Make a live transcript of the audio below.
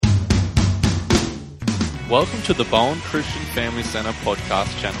Welcome to the Bowen Christian Family Centre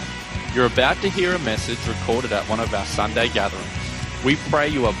podcast channel. You're about to hear a message recorded at one of our Sunday gatherings. We pray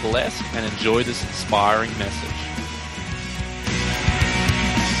you are blessed and enjoy this inspiring message.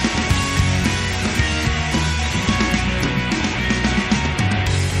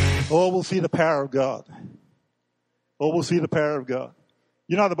 All will see the power of God. All will see the power of God.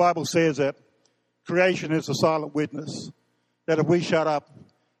 You know, the Bible says that creation is a silent witness, that if we shut up,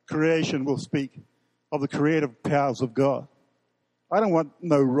 creation will speak of the creative powers of God. I don't want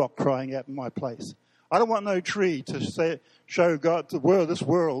no rock crying out in my place. I don't want no tree to show God, this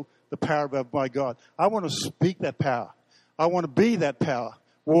world, the power of my God. I want to speak that power. I want to be that power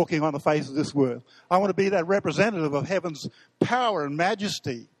walking on the face of this world. I want to be that representative of heaven's power and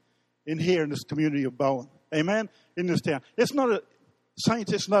majesty in here in this community of Bowen. Amen? In this town.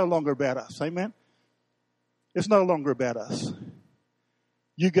 Saints, it's no longer about us. Amen? It's no longer about us.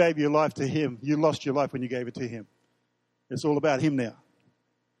 You gave your life to Him. You lost your life when you gave it to Him. It's all about Him now.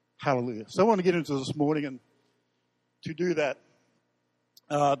 Hallelujah. So I want to get into this morning, and to do that,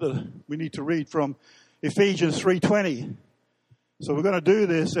 we need to read from Ephesians 3:20. So we're going to do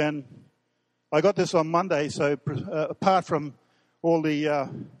this, and I got this on Monday, so apart from all the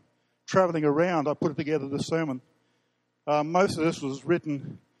travelling around, I put together this sermon. Most of this was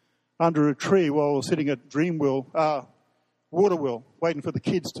written under a tree while I was sitting at Waterwell, waiting for the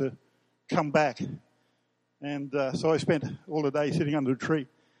kids to come back. And so I spent all the day sitting under a tree.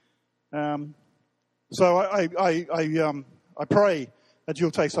 So I pray that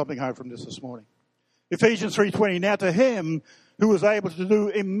you'll take something home from this morning. Ephesians 3:20, now to Him who is able to do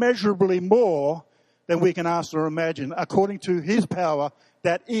immeasurably more than we can ask or imagine, according to His power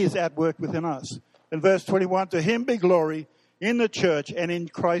that is at work within us. In verse 21, to Him be glory in the church and in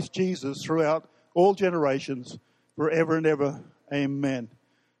Christ Jesus throughout all generations, forever and ever. Amen.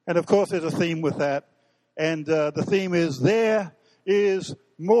 And of course there's a theme with that. And the theme is there is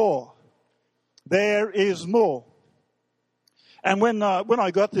more. There is more. And when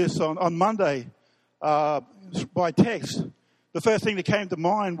I got this on Monday by text, the first thing that came to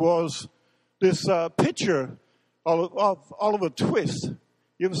mind was this picture of Oliver Twist.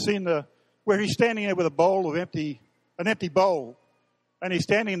 You ever seen where he's standing there with a bowl of an empty bowl, and he's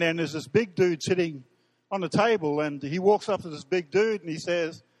standing there, and there's this big dude sitting on the table, and he walks up to this big dude and he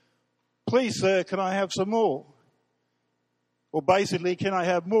says, "Please, sir, can I have some more?" Or basically, can I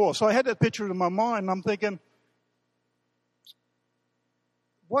have more? So I had that picture in my mind, and I'm thinking,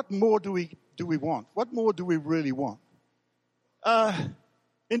 what more do we want? What more do we really want?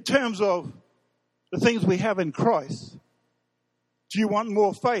 In terms of the things we have in Christ, do you want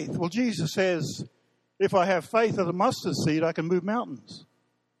more faith? Well, Jesus says, if I have faith of a mustard seed, I can move mountains.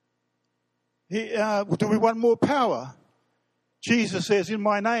 Do we want more power? Jesus says, in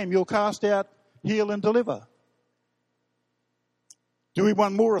my name, you'll cast out, heal, and deliver. Do we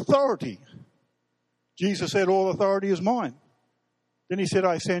want more authority? Jesus said, all authority is mine. Then He said,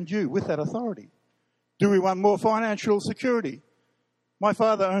 I send you with that authority. Do we want more financial security? My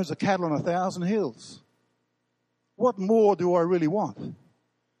Father owns the cattle on 1,000 hills. What more do I really want?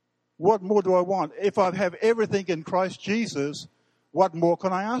 What more do I want? If I have everything in Christ Jesus, what more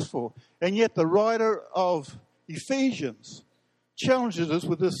can I ask for? And yet the writer of Ephesians challenges us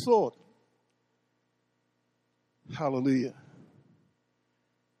with this thought. Hallelujah.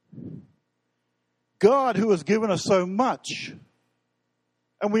 God, who has given us so much,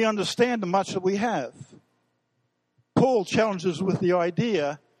 and we understand the much that we have. Paul challenges with the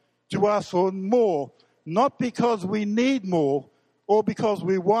idea to ask for more, not because we need more or because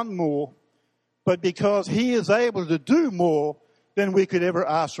we want more, but because He is able to do more than we could ever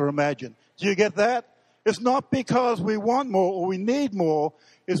ask or imagine. Do you get that? It's not because we want more or we need more.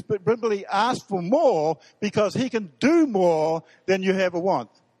 It's simply ask for more because He can do more than you ever want.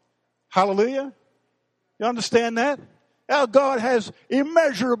 Hallelujah? You understand that? Our God has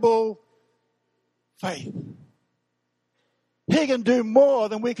immeasurable faith. He can do more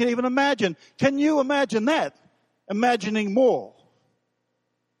than we can even imagine. Can you imagine that? Imagining more.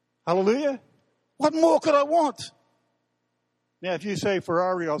 Hallelujah? What more could I want? Now, if you say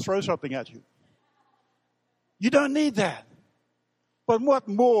Ferrari, I'll throw something at you. You don't need that. But what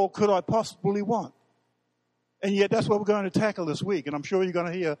more could I possibly want? And yet that's what we're going to tackle this week. And I'm sure you're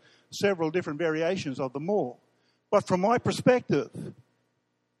going to hear several different variations of the more. But from my perspective,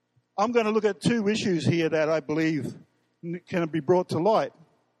 I'm going to look at two issues here that I believe can be brought to light.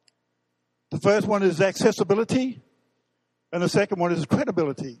 The first one is accessibility, and the second one is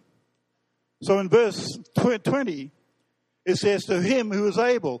credibility. So in verse 20, it says, to Him who is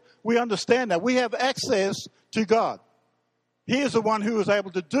able. We understand that. We have access to God. He is the one who is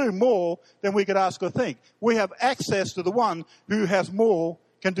able to do more than we could ask or think. We have access to the one who has more,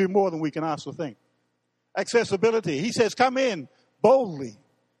 can do more than we can ask or think. Accessibility. He says, come in boldly.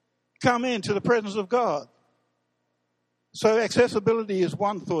 Come into the presence of God. So accessibility is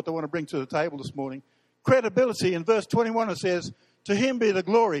one thought I want to bring to the table this morning. Credibility, in verse 21 it says, to him be the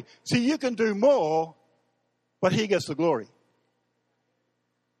glory. See, you can do more, but he gets the glory.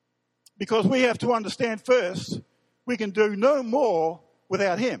 Because we have to understand first, we can do no more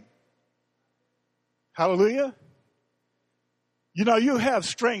without him. Hallelujah. You know, you have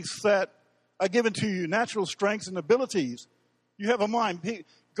strengths that are given to you, natural strengths and abilities. You have a mind.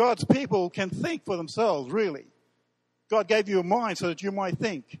 God's people can think for themselves, really. God gave you a mind so that you might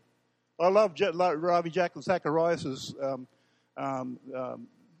think. I love Ravi Zacharias'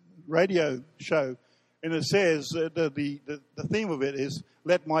 radio show, and it says the theme of it is,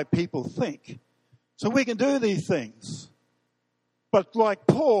 let my people think. So we can do these things. But like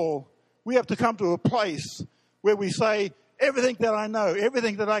Paul, we have to come to a place where we say, everything that I know,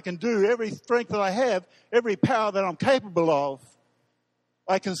 everything that I can do, every strength that I have, every power that I'm capable of,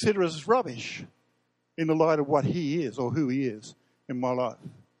 I consider as rubbish in the light of what he is or who he is in my life.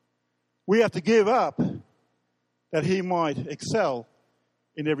 We have to give up that he might excel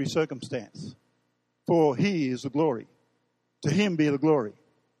in every circumstance. For he is the glory. To him be the glory.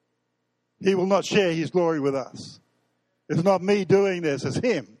 He will not share his glory with us. It's not me doing this, it's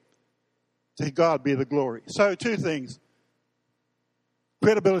him. To God be the glory. So two things.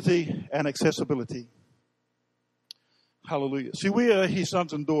 Credibility and accessibility. Hallelujah. See, we are his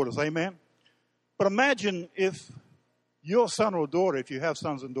sons and daughters. Amen. But imagine if your son or daughter, if you have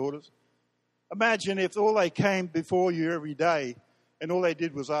sons and daughters, imagine if all they came before you every day and all they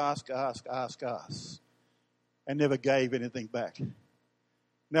did was ask, and never gave anything back.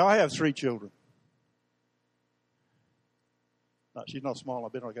 Now, I have 3 children. No, she's not smiling. I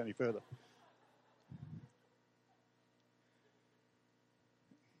better not go any further.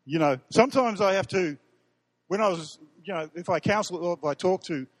 You know, sometimes I have to, when I was, you know, if I counsel or if I talk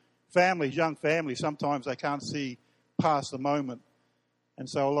to families, young families, sometimes they can't see past the moment. And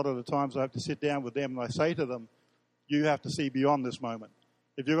so a lot of the times I have to sit down with them and I say to them, you have to see beyond this moment.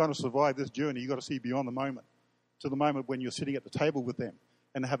 If you're going to survive this journey, you've got to see beyond the moment, to the moment when you're sitting at the table with them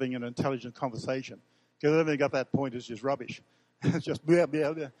and having an intelligent conversation. Because everything at that point is just rubbish. It's just blah,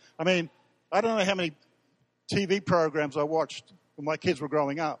 blah, blah. I mean, I don't know how many TV programs I watched when my kids were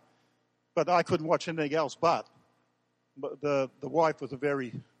growing up, but I couldn't watch anything else but the wife was a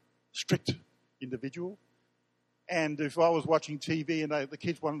very strict individual. And if I was watching TV and the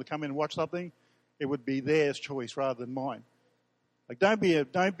kids wanted to come in and watch something, it would be theirs choice rather than mine. Like, don't be,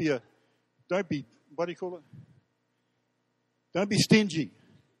 what do you call it? Don't be stingy.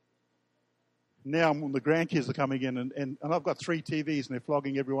 Now the grandkids are coming in and I've got 3 TVs and they're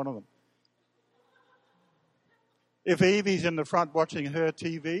flogging every one of them. If Evie's in the front watching her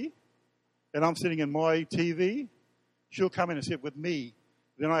TV and I'm sitting in my TV, she'll come in and sit with me.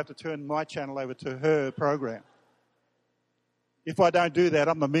 Then I have to turn my channel over to her program. If I don't do that,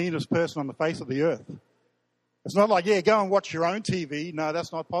 I'm the meanest person on the face of the earth. It's not like, yeah, go and watch your own TV. No,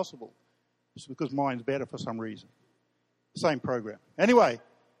 that's not possible. It's because mine's better for some reason. Same program. Anyway,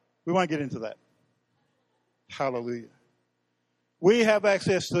 we won't get into that. Hallelujah. We have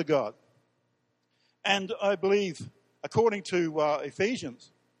access to God. And I believe, according to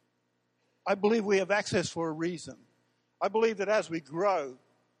Ephesians, I believe we have access for a reason. I believe that as we grow,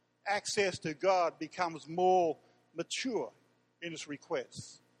 access to God becomes more mature in its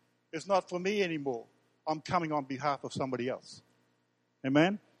requests. It's not for me anymore. I'm coming on behalf of somebody else.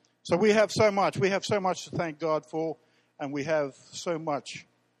 Amen? So we have so much. We have so much to thank God for, and we have so much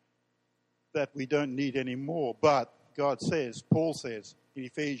that we don't need anymore. But God says, Paul says in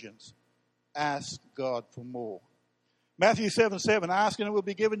Ephesians, ask God for more. Matthew 7:7, ask and it will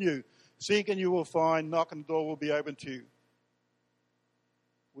be given you. Seek and you will find. Knock and the door will be open to you.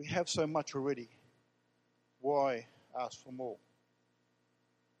 We have so much already. Why ask for more?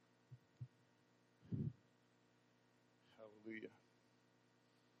 Hallelujah.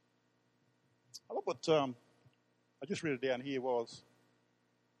 I love what I just read it down here while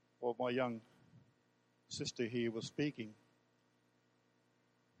my young sister here was speaking.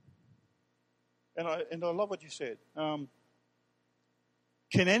 And I love what you said. Can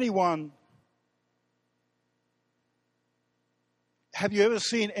anyone, have you ever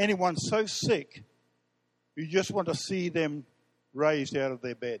seen anyone so sick you just want to see them raised out of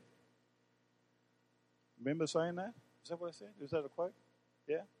their bed? Remember saying that? Is that what I said? Is that a quote?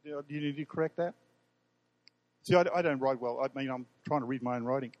 Yeah? Do you need to correct that? See, I don't write well. I mean, I'm trying to read my own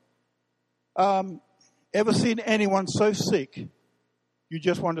writing. Ever seen anyone so sick, you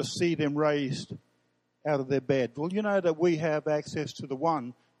just want to see them raised out of their bed? Well, you know that we have access to the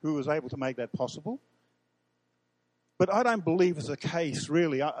one who was able to make that possible. But I don't believe it's a case,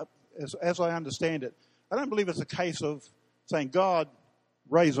 really, as I understand it, I don't believe it's a case of saying, God,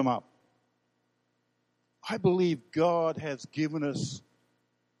 raise them up. I believe God has given us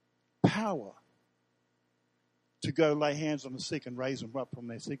power to go lay hands on the sick and raise them up from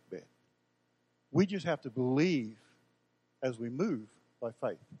their sick bed. We just have to believe as we move by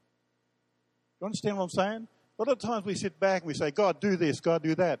faith. You understand what I'm saying? A lot of times we sit back and we say, God, do this, God,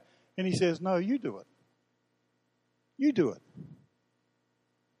 do that. And he says, no, you do it. You do it.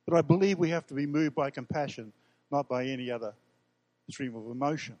 But I believe we have to be moved by compassion, not by any other stream of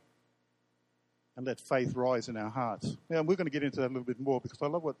emotion. And let faith rise in our hearts. Now, we're going to get into that a little bit more because I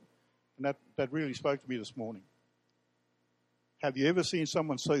love what, and that really spoke to me this morning. Have you ever seen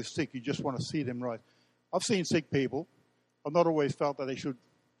someone so sick you just want to see them rise? I've seen sick people. I've not always felt that they should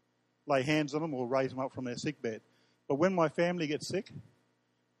lay hands on them or raise them up from their sick bed. But when my family gets sick,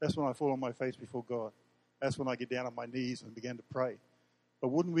 that's when I fall on my face before God. That's when I get down on my knees and begin to pray. But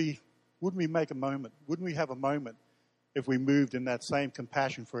wouldn't we make a moment? Wouldn't we have a moment if we moved in that same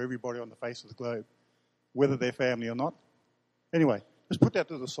compassion for everybody on the face of the globe, whether they're family or not? Anyway, let's put that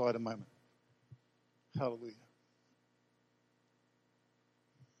to the side a moment. Hallelujah.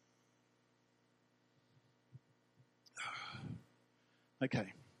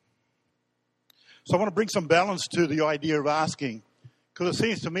 Okay. So I want to bring some balance to the idea of asking, because it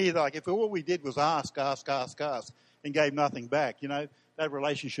seems to me like if all we did was ask, and gave nothing back, that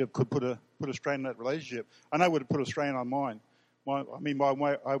relationship could put a strain on that relationship. I know it would put a strain on mine.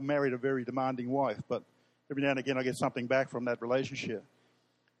 I married a very demanding wife, but every now and again I get something back from that relationship.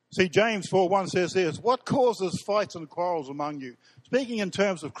 See, James 4:1 says this, what causes fights and quarrels among you? Speaking in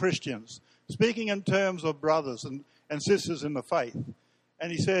terms of Christians, speaking in terms of brothers and sisters in the faith.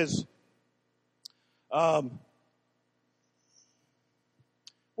 And he says, what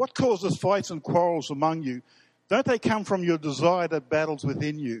causes fights and quarrels among you? Don't they come from your desire that battles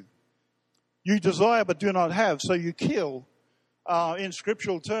within you? You desire but do not have, so you kill. In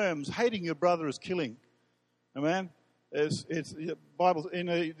scriptural terms, hating your brother is killing. Amen? It's Bible in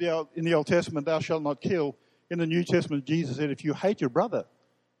the Old Testament, thou shalt not kill. In the New Testament, Jesus said, if you hate your brother,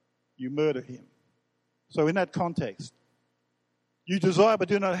 you murder him. So in that context, you desire but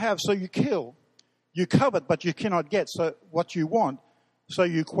do not have, so you kill. You covet but you cannot get so what you want, so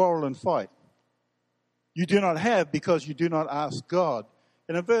you quarrel and fight. You do not have because you do not ask God.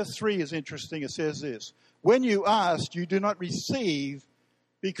 And in verse 3 is interesting. It says this, when you ask, you do not receive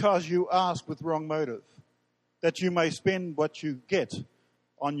because you ask with wrong motive, that you may spend what you get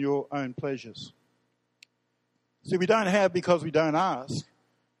on your own pleasures. See, we don't have because we don't ask.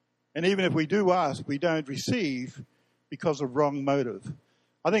 And even if we do ask, we don't receive because of wrong motive.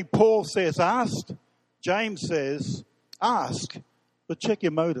 I think Paul says ask. James says ask, but check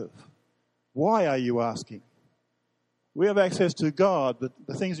your motive. Why are you asking? We have access to God, but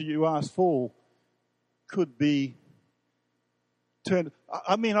the things that you ask for could be turned.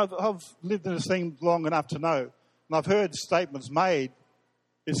 I mean, I've lived in this thing long enough to know, and I've heard statements made.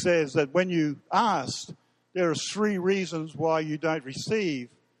 It says that when you ask, there are 3 reasons why you don't receive.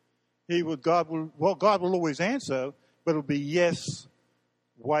 God will always answer, but it'll be yes,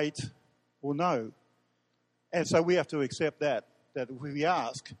 wait, or no. And so we have to accept that if we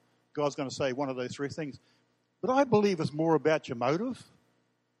ask, God's going to say one of those 3 things. But I believe it's more about your motive.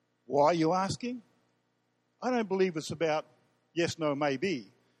 Why are you asking? I don't believe it's about yes, no, maybe.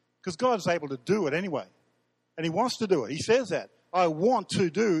 Because God's able to do it anyway. And he wants to do it. He says that. I want to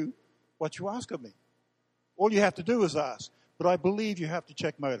do what you ask of me. All you have to do is ask. But I believe you have to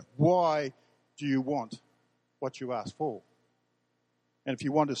check motive. Why do you want what you ask for? And if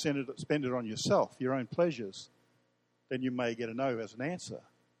you want to spend it on yourself, your own pleasures, then you may get a no as an answer.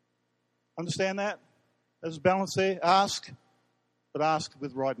 Understand that? There's balance there. Ask, but ask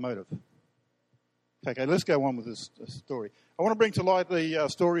with right motive. Okay, let's go on with this story. I want to bring to light the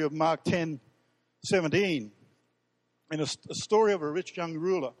story of Mark 10:17, and a story of a rich young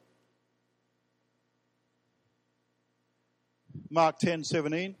ruler. Mark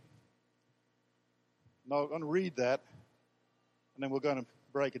 10:17. Now I'm going to read that, and then we're going to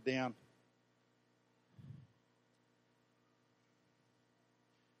break it down.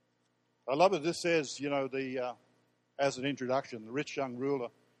 I love it. This says, as an introduction, the rich young ruler.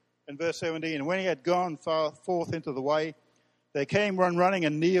 In verse 17, and when he had gone forth into the way, there came one running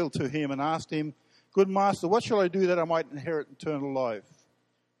and kneeled to him and asked him, good master, what shall I do that I might inherit eternal life?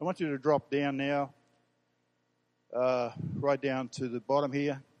 I want you to drop down now, right down to the bottom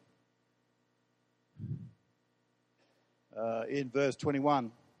here. in verse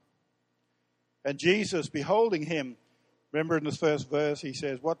 21. And Jesus, beholding him, remember in this first verse, he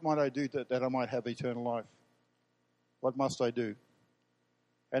says, what might I do that I might have eternal life? What must I do?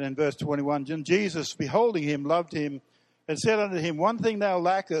 And in verse 21, and Jesus, beholding him, loved him, and said unto him, one thing thou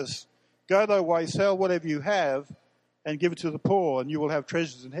lackest, go thy way, sell whatever you have, and give it to the poor, and you will have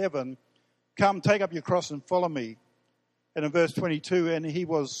treasures in heaven. Come, take up your cross and follow me. And in verse 22, and he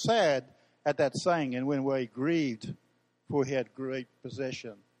was sad at that saying, and went away grieved, for he had great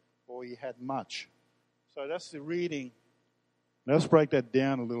possession, or he had much. So that's the reading. Let's break that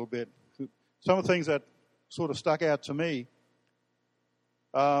down a little bit. Some of the things that sort of stuck out to me,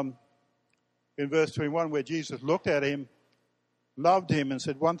 in verse 21, where Jesus looked at him, loved him, and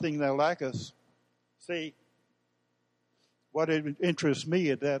said, one thing thou lackest. See, what interests me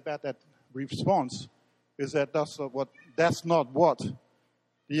about that response is that that's not what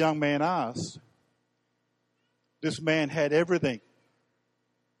the young man asked. This man had everything.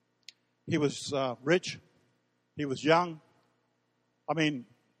 He was rich. He was young. I mean,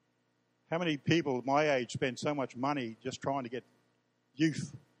 how many people my age spend so much money just trying to get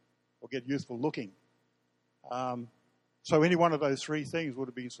youth or get youthful looking? So any one of those three things would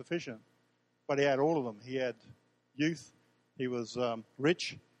have been sufficient. But he had all of them. He had youth. He was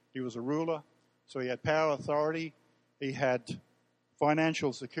rich. He was a ruler. So he had power, authority. He had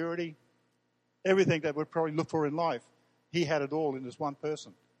financial security. Everything that we'd probably look for in life. He had it all in this one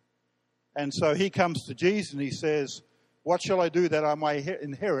person. And so he comes to Jesus and he says, what shall I do that I may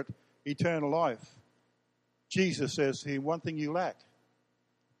inherit eternal life? Jesus says to him, one thing you lack.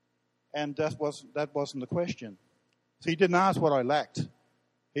 And that wasn't the question. So he didn't ask what I lacked.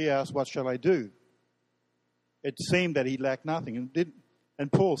 He asked, what shall I do? It seemed that he lacked nothing.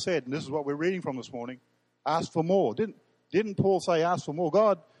 And Paul said, and this is what we're reading from this morning, ask for more. Didn't Paul say ask for more?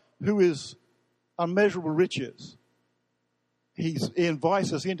 God, who is unmeasurable riches, he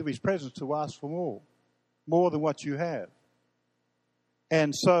invites us into his presence to ask for more than what you have.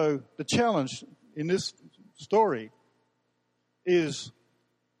 And so the challenge in this story is,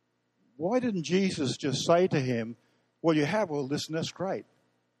 why didn't Jesus just say to him, well, you have all this and that's great,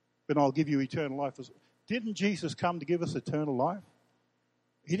 but I'll give you eternal life. Didn't Jesus come to give us eternal life?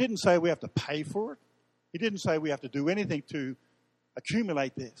 He didn't say we have to pay for it. He didn't say we have to do anything to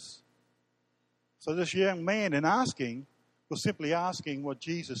accumulate this. So this young man, in asking, was simply asking what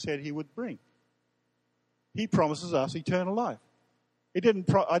Jesus said he would bring. He promises us eternal life. I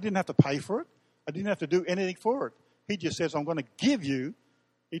didn't have to pay for it. I didn't have to do anything for it. He just says, I'm going to give you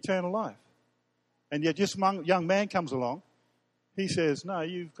eternal life. And yet this young man comes along. He says, no,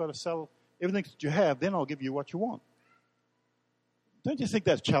 you've got to sell everything that you have, then I'll give you what you want. Don't you think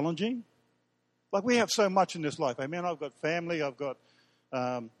that's challenging? Like, we have so much in this life. Amen. I've got family. I've got,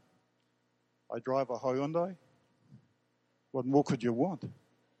 I drive a Hyundai. What more could you want?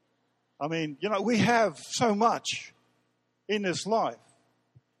 I mean, we have so much in this life.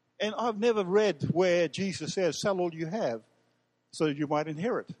 And I've never read where Jesus says, sell all you have so that you might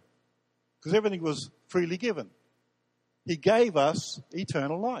inherit. Because everything was freely given. He gave us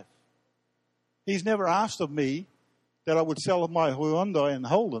eternal life. He's never asked of me that I would sell my Hyundai and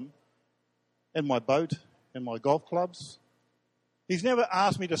Holden and my boat and my golf clubs. He's never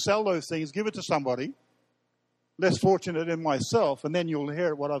asked me to sell those things, give it to somebody less fortunate than myself, and then you'll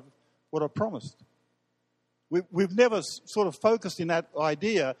inherit what I've promised. We've never sort of focused in that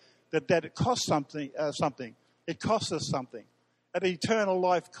idea that it costs something. It costs us something. That eternal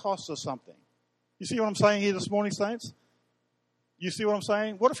life costs us something. You see what I'm saying here this morning, saints? You see what I'm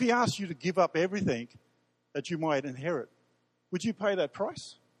saying? What if he asked you to give up everything that you might inherit? Would you pay that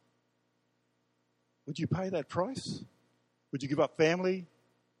price? Would you pay that price? Would you give up family?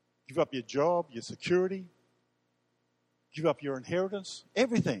 Give up your job, your security? Give up your inheritance?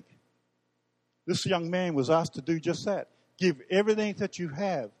 Everything. This young man was asked to do just that. Give everything that you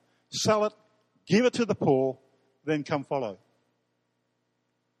have. Sell it. Give it to the poor. Then come follow.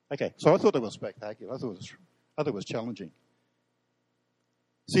 Okay, so I thought it was spectacular. I thought it was challenging.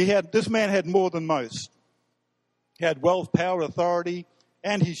 See, this man had more than most. He had wealth, power, authority,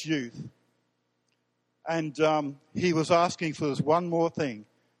 and his youth. And he was asking for this one more thing.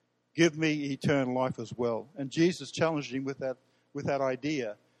 Give me eternal life as well. And Jesus challenged him with that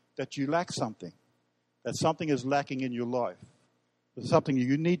idea that you lack something. That something is lacking in your life. There's something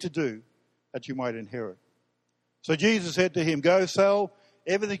you need to do that you might inherit. So Jesus said to him, go sell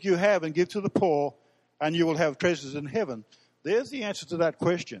everything you have and give to the poor, and you will have treasures in heaven. There's the answer to that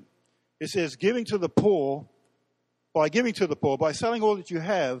question. It says by giving to the poor, by selling all that you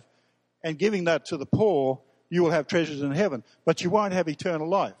have and giving that to the poor, you will have treasures in heaven. But you won't have eternal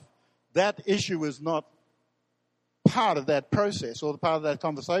life. That issue is not part of that process or the part of that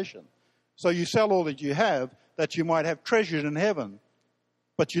conversation. So you sell all that you have that you might have treasured in heaven,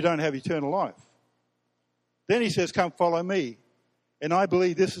 but you don't have eternal life. Then he says, come follow me. And I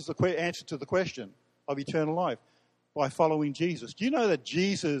believe this is the answer to the question of eternal life, by following Jesus. Do you know that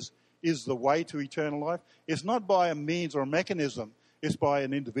Jesus is the way to eternal life? It's not by a means or a mechanism. It's by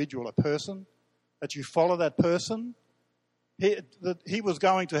an individual, a person, that you follow that person. He was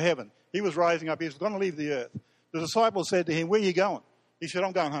going to heaven. He was rising up. He was going to leave the earth. The disciples said to him, where are you going? He said,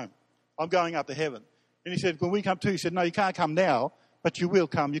 I'm going home. I'm going up to heaven. And he said, when we come too? He said, no, you can't come now, but you will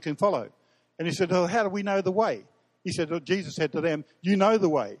come. You can follow. And he said, oh, how do we know the way? He said, Jesus said to them, you know the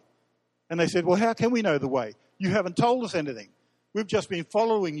way. And they said, well, how can we know the way? You haven't told us anything. We've just been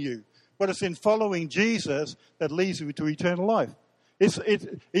following you. But it's in following Jesus that leads you to eternal life.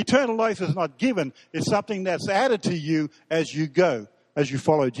 Eternal life is not given. It's something that's added to you as you go, as you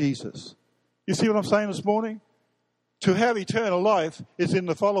follow Jesus. You see what I'm saying this morning? To have eternal life is in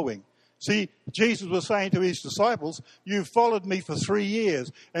the following. See, Jesus was saying to his disciples, you've followed me for 3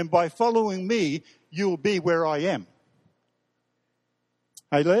 years, and by following me, you'll be where I am.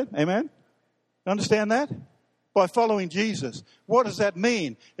 Amen? Understand that? By following Jesus. What does that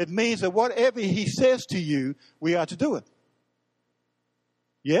mean? It means that whatever he says to you, we are to do it.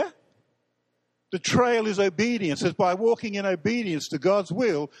 Yeah? The trail is obedience. It's by walking in obedience to God's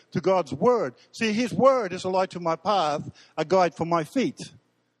will, to God's word. See, his word is a light to my path, a guide for my feet.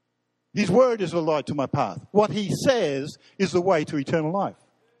 His word is a light to my path. What he says is the way to eternal life.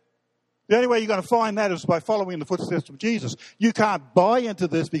 The only way you're going to find that is by following the footsteps of Jesus. You can't buy into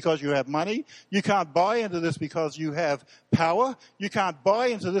this because you have money. You can't buy into this because you have power. You can't buy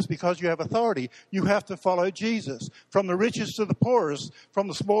into this because you have authority. You have to follow Jesus. From the richest to the poorest, from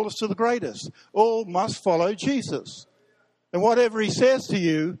the smallest to the greatest, all must follow Jesus. And whatever he says to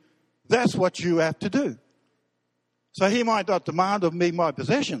you, that's what you have to do. So he might not demand of me my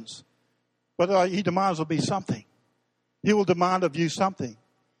possessions, but he demands of me something. He will demand of you something.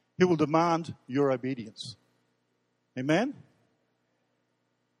 He will demand your obedience. Amen?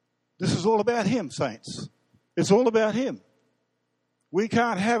 This is all about him, saints. It's all about him. We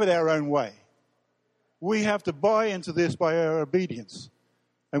can't have it our own way. We have to buy into this by our obedience.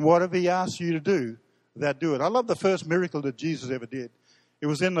 And whatever he asks you to do, do it. I love the first miracle that Jesus ever did. It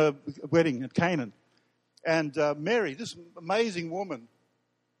was in the wedding at Canaan. And Mary, this amazing woman,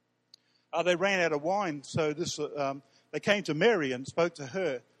 they ran out of wine. So they came to Mary and spoke to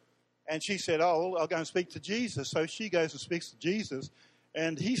her. And she said, oh, I'll go and speak to Jesus. So she goes and speaks to Jesus.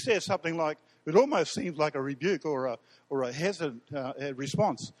 And he says something like, it almost seems like a rebuke or a hesitant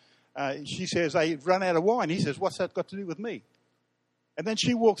response. She says, they've run out of wine. He says, what's that got to do with me? And then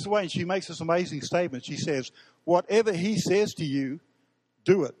she walks away and she makes this amazing statement. She says, whatever he says to you,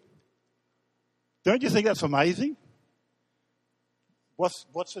 do it. Don't you think that's amazing? What's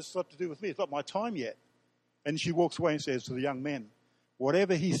this got to do with me? It's not my time yet. And she walks away and says to the young men,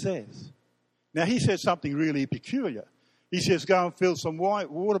 whatever he says. Now, he says something really peculiar. He says, go and fill some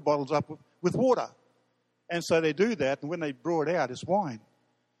water bottles up with water. And so they do that, and when they brought it out, it's wine.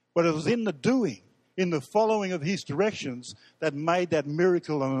 But it was in the doing, in the following of his directions, that made that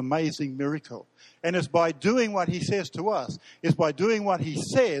miracle an amazing miracle. And it's by doing what he says to us, it's by doing what he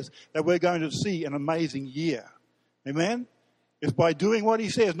says that we're going to see an amazing year. Amen? It's by doing what he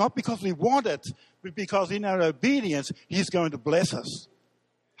says, not because we want it, but because in our obedience, he's going to bless us.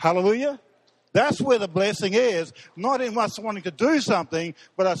 Hallelujah. That's where the blessing is, not in us wanting to do something,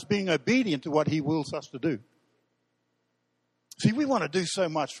 but us being obedient to what he wills us to do. See, we want to do so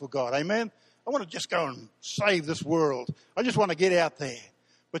much for God. Amen. I want to just go and save this world. I just want to get out there.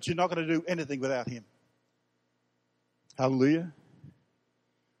 But you're not going to do anything without him. Hallelujah.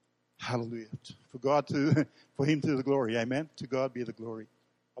 Hallelujah. For him to the glory. Amen. To God be the glory.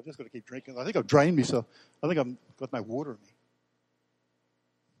 I've just got to keep drinking. I think I've drained myself. I think I've got no water in me.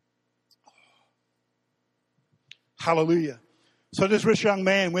 Hallelujah. So this rich young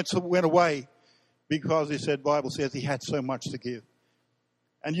man went away because the Bible says he had so much to give.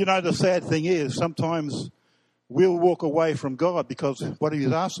 And you know, the sad thing is sometimes we'll walk away from God because what he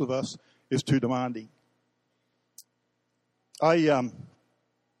has asked of us is too demanding. Our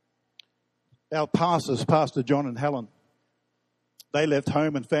pastors, Pastor John and Helen, they left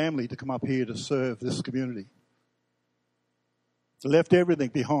home and family to come up here to serve this community. They left everything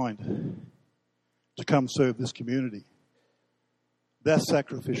behind to come serve this community. That's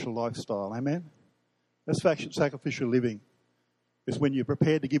sacrificial lifestyle, amen? That's sacrificial living. It's when you're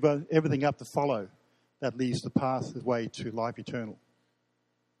prepared to give everything up to follow that leads the pathway to life eternal.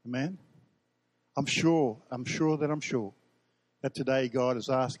 Amen? I'm sure that today God is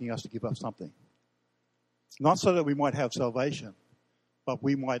asking us to give up something. Not so that we might have salvation, but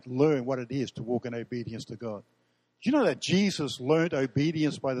we might learn what it is to walk in obedience to God. Do you know that Jesus learned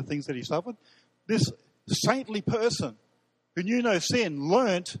obedience by the things that he suffered? This saintly person who knew no sin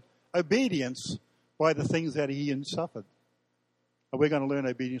learned obedience by the things that he suffered. And we're going to learn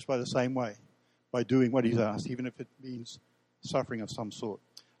obedience by the same way, by doing what he's asked, even if it means suffering of some sort.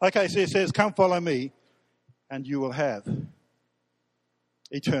 Okay, so it says, come follow me, and you will have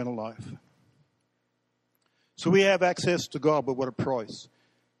eternal life. So we have access to God, but what a price.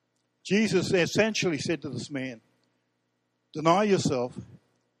 Jesus essentially said to this man, deny yourself,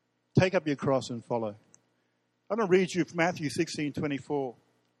 take up your cross and follow. I'm going to read you from Matthew 16:24.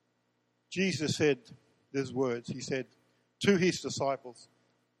 Jesus said these words. He said to his disciples,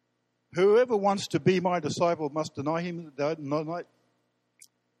 whoever wants to be my disciple must deny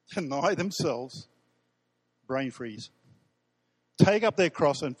themselves, brain freeze, take up their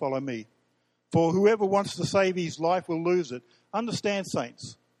cross and follow me. For whoever wants to save his life will lose it. Understand,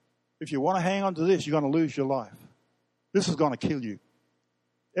 saints, if you want to hang on to this, you're going to lose your life. This is going to kill you.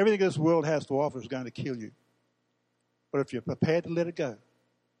 Everything this world has to offer is going to kill you. But if you're prepared to let it go,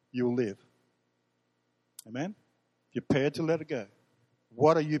 you will live. Amen? If you're prepared to let it go,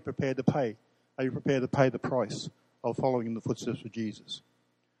 what are you prepared to pay? Are you prepared to pay the price of following in the footsteps of Jesus?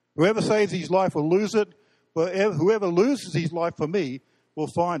 Whoever saves his life will lose it, but whoever loses his life for me will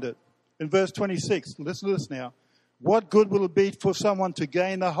find it. In verse 26, listen to this now. What good will it be for someone to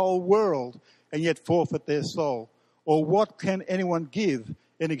gain the whole world and yet forfeit their soul? Or what can anyone give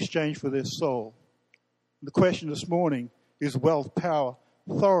in exchange for their soul? The question this morning is wealth, power,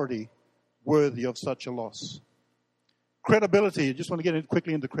 authority worthy of such a loss? Credibility. I just want to get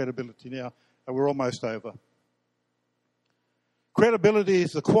quickly into credibility now. We're almost over. Credibility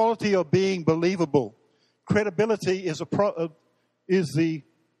is the quality of being believable. Credibility is the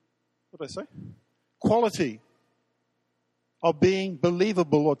what did I say? Quality of being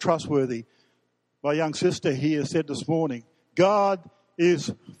believable or trustworthy. My young sister here said this morning, God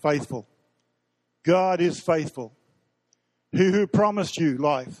is faithful. God is faithful. He who promised you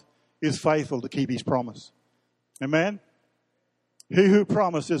life is faithful to keep his promise. Amen? He who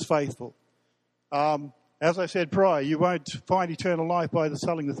promised is faithful. As I said prior, you won't find eternal life by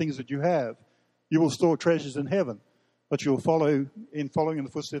selling the things that you have. You will store treasures in heaven. But you'll following in the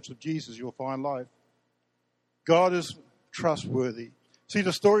footsteps of Jesus, you'll find life. God is trustworthy. See,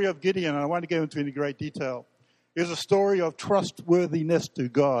 the story of Gideon, and I won't go into any great detail, is a story of trustworthiness to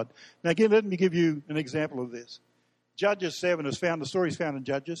God. Now, again, let me give you an example of this. Judges 7 is found, the story is found in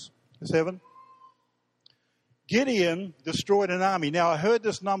Judges 7. Gideon destroyed an army. Now, I heard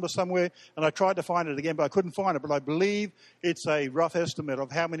this number somewhere, and I tried to find it again, but I couldn't find it. But I believe it's a rough estimate of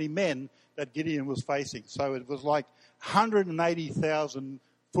how many men that Gideon was facing. So it was like 180,000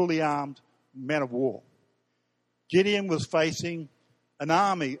 fully armed men of war. Gideon was facing an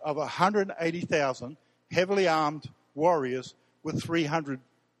army of 180,000 heavily armed warriors with 300.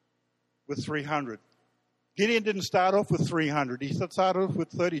 Gideon didn't start off with 300. He started off with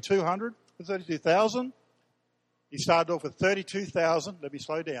 32,000. He started off with 32,000. Let me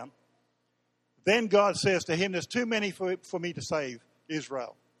slow down. Then God says to him, there's too many for me to save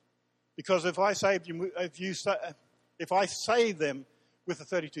Israel. Because if I save them with the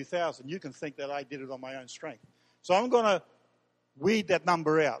 32,000, you can think that I did it on my own strength. So I'm going to weed that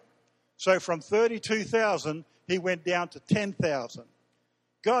number out. So from 32,000, he went down to 10,000.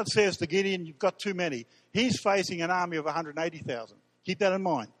 God says to Gideon, you've got too many. He's facing an army of 180,000. Keep that in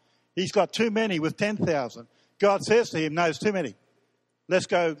mind. He's got too many with 10,000. God says to him, no, it's too many. Let's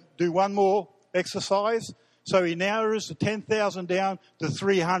go do one more exercise. So he narrows the 10,000 down to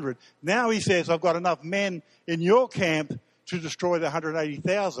 300. Now he says, I've got enough men in your camp to destroy the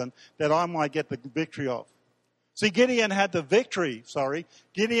 180,000 that I might get the victory of. See, Gideon had the victory,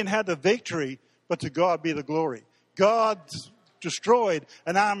 but to God be the glory. God destroyed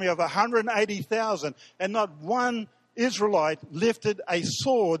an army of 180,000, and not one Israelite lifted a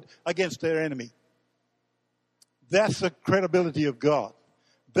sword against their enemy. That's the credibility of God.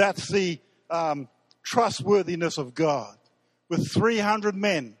 That's the trustworthiness of God. With 300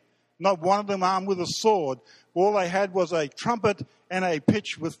 men, not one of them armed with a sword. All they had was a trumpet and a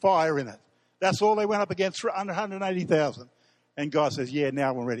pitch with fire in it. That's all they went up against, 180,000. And God says, yeah,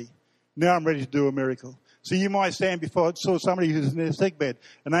 now I'm ready. Now I'm ready to do a miracle. So you might stand before somebody who's in their sickbed,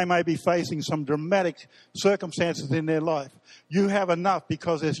 and they may be facing some dramatic circumstances in their life. You have enough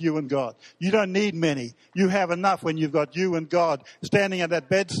because there's you and God. You don't need many. You have enough when you've got you and God standing at that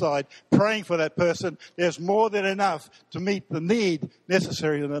bedside, praying for that person. There's more than enough to meet the need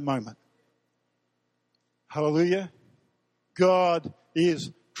necessary in that moment. Hallelujah. God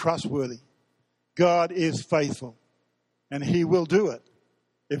is trustworthy. God is faithful, and he will do it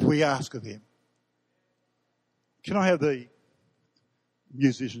if we ask of him. Can I have the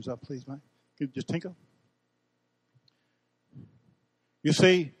musicians up, please, mate? Can you just tinkle? You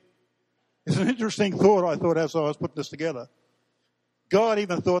see, it's an interesting thought, I thought, as I was putting this together. God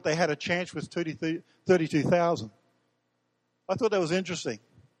even thought they had a chance with 32,000. I thought that was interesting.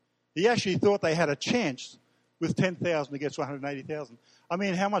 He actually thought they had a chance with 10,000 against 180,000. I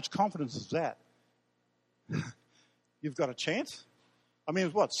mean, how much confidence is that? You've got a chance? I mean,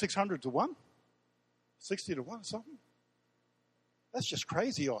 it's what, 600 to 1? 60 to 1 or something? That's just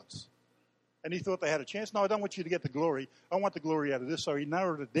crazy odds. And he thought they had a chance. No, I don't want you to get the glory. I want the glory out of this. So he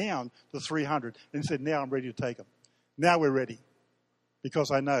narrowed it down to 300 and said, now I'm ready to take them. Now we're ready.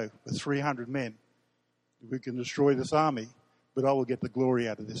 Because I know with 300 men, we can destroy this army, but I will get the glory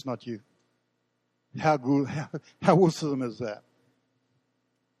out of this, not you. How good, how awesome is that?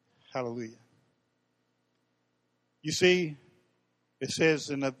 Hallelujah. You see, it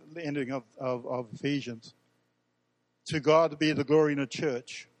says in the ending of Ephesians, to God be the glory in the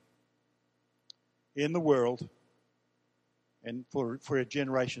church, in the world, and for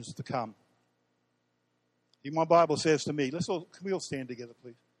generations to come. My Bible says to me, can we all stand together,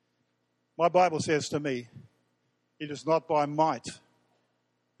 please? My Bible says to me, it is not by might,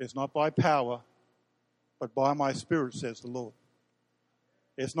 it's not by power, but by my Spirit, says the Lord.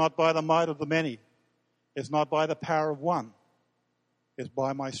 It's not by the might of the many. It's not by the power of one. It's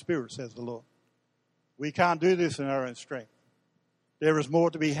by my Spirit, says the Lord. We can't do this in our own strength. There is more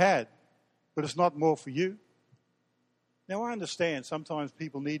to be had, but it's not more for you. Now, I understand sometimes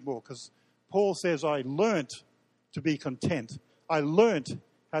people need more because Paul says, I learnt to be content. I learnt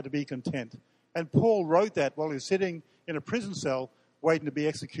how to be content. And Paul wrote that while he was sitting in a prison cell waiting to be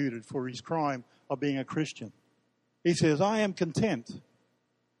executed for his crime of being a Christian. He says, I am content.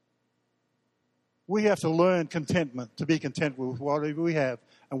 We have to learn contentment, to be content with whatever we have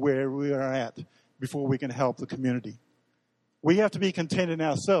and where we are at before we can help the community. We have to be content in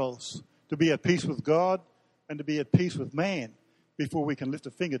ourselves, to be at peace with God and to be at peace with man before we can lift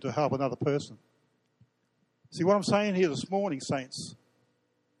a finger to help another person. See what I'm saying here this morning, saints?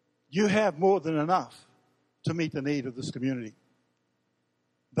 You have more than enough to meet the need of this community.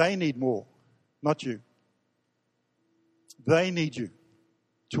 They need more, not you. They need you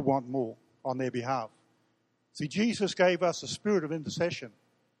to want more on their behalf. See, Jesus gave us a spirit of intercession.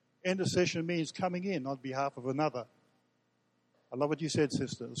 Intercession means coming in on behalf of another. I love what you said,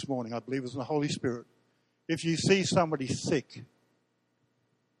 sister, this morning. I believe it's in the Holy Spirit. If you see somebody sick,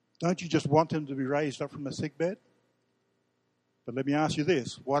 don't you just want them to be raised up from a sick bed? But let me ask you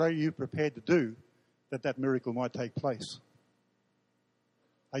this. What are you prepared to do that that miracle might take place?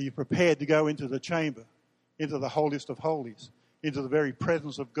 Are you prepared to go into the chamber, into the holiest of holies, into the very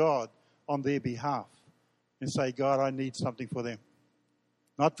presence of God on their behalf and say, God, I need something for them.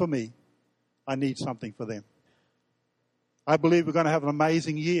 Not for me. I need something for them. I believe we're going to have an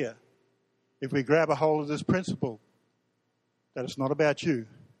amazing year if we grab a hold of this principle that it's not about you.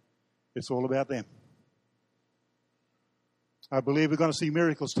 It's all about them. I believe we're going to see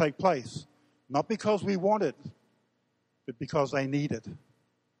miracles take place, not because we want it, but because they need it.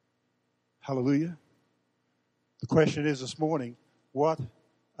 Hallelujah. The question is this morning, what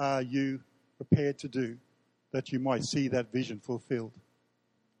are you prepared to do that you might see that vision fulfilled?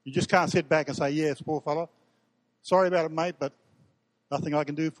 You just can't sit back and say, yes, poor fella. Sorry about it, mate, but nothing I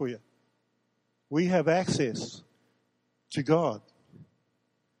can do for you. We have access to God,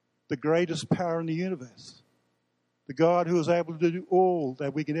 the greatest power in the universe, the God who is able to do all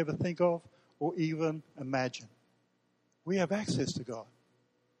that we can ever think of or even imagine. We have access to God,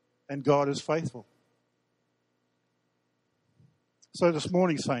 and God is faithful. So this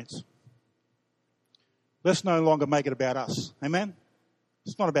morning, saints, let's no longer make it about us. Amen?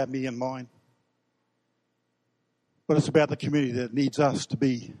 It's not about me and mine. But it's about the community that needs us to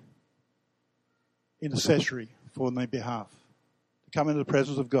be intercessory for their behalf, to come into the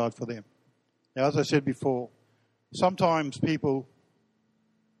presence of God for them. Now, as I said before, sometimes people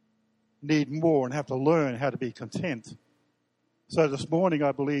need more and have to learn how to be content. So this morning,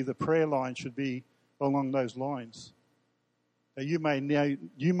 I believe the prayer line should be along those lines. Now, you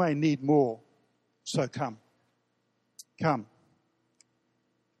may need more, so come. Come.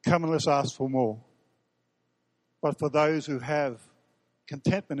 Come and let's ask for more. But for those who have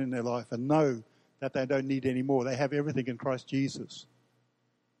contentment in their life and know that they don't need any more, they have everything in Christ Jesus,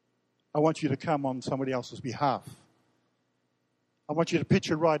 I want you to come on somebody else's behalf. I want you to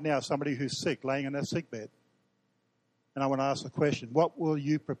picture right now somebody who's sick, laying in their sick bed. And I want to ask the question, what will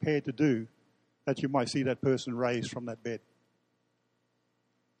you prepare to do that you might see that person raised from that bed?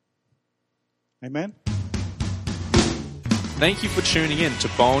 Amen? Thank you for tuning in to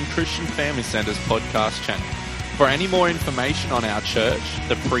Bowen Christian Family Center's podcast channel. For any more information on our church,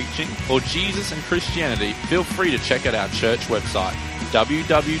 the preaching, or Jesus and Christianity, feel free to check out our church website,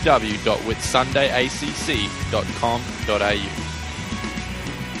 www.whitsundayacc.com.au.